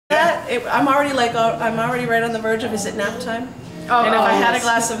I'm already like, I'm already right on the verge of, is it nap time? Oh, and if I had a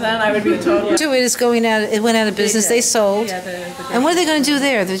glass of that, I would be totally. So it is going out. It went out of business. They sold. Yeah, and what are they going to do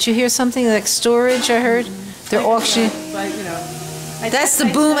there? Did you hear something like storage? I heard they're auctioning. But you know, that's the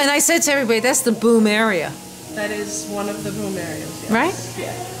boom. And I said to everybody, that's the boom area. That is one of the boom areas. Yes. Right?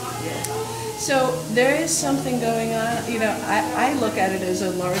 Yeah. So there is something going on. You know, I look at it as a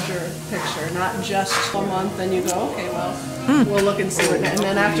larger picture, not just a month. And you go, okay, well, we'll look and see what. And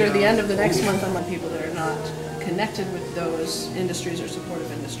then after the end of the next month, I'm like, people that are not connected with those industries or supportive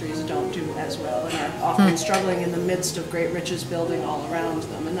industries don't do as well and are often struggling in the midst of great riches building all around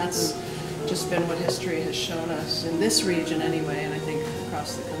them. And that's just been what history has shown us in this region anyway, and I think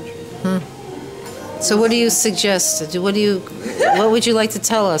across the country. So what do you suggest? What would you like to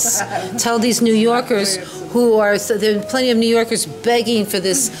tell us? Tell these New Yorkers who are, there are plenty of New Yorkers begging for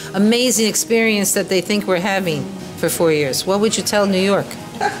this amazing experience that they think we're having for 4 years. What would you tell New York?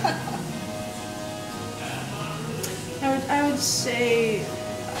 I would say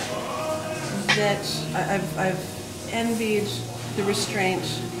that I've envied the restraint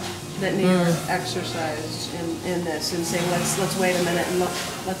that New York exercised in this, and saying let's wait a minute and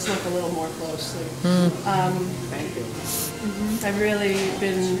let's look a little more closely. Thank you. I've really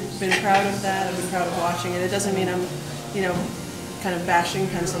been proud of that. I've been proud of watching it. It doesn't mean I'm, you know, kind of bashing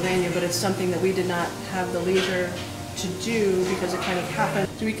Pennsylvania, but it's something that we did not have the leisure to do because it kind of happened.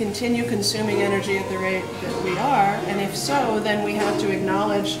 Do we continue consuming energy at the rate that we are? And if so, then we have to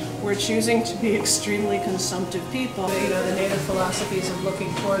acknowledge we're choosing to be extremely consumptive people. You know, the native philosophies of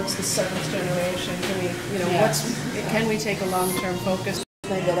looking towards the seventh generation. Can we, you know, can we take a long-term focus?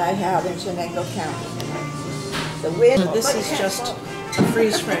 That I have in Shenango County. The wind. This is just a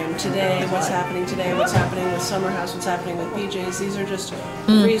freeze frame. Today, what's happening today, what's happening with Summerhouse, what's happening with PJs. These are just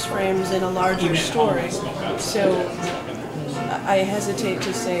freeze frames in a larger story. So I hesitate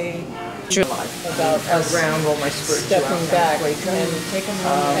to say about us stepping back and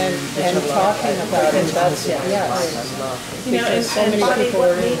talking about it. That's you know, and so many people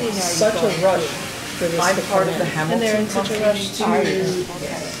are in such a rush for this to come in. And they're in such a rush to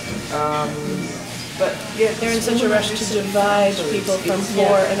but yeah, they're in such a rush to divide people from for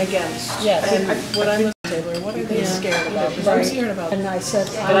and against. Yes. And what I'm looking at, what are they scared about? Because I'm scared about. And I said,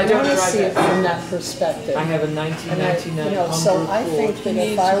 I want to see it from that perspective. I have a 1999 so I think that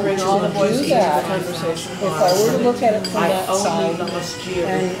if I were to do that, if I were to look at it from that side,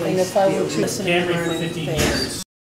 and if I were to listen and learn things.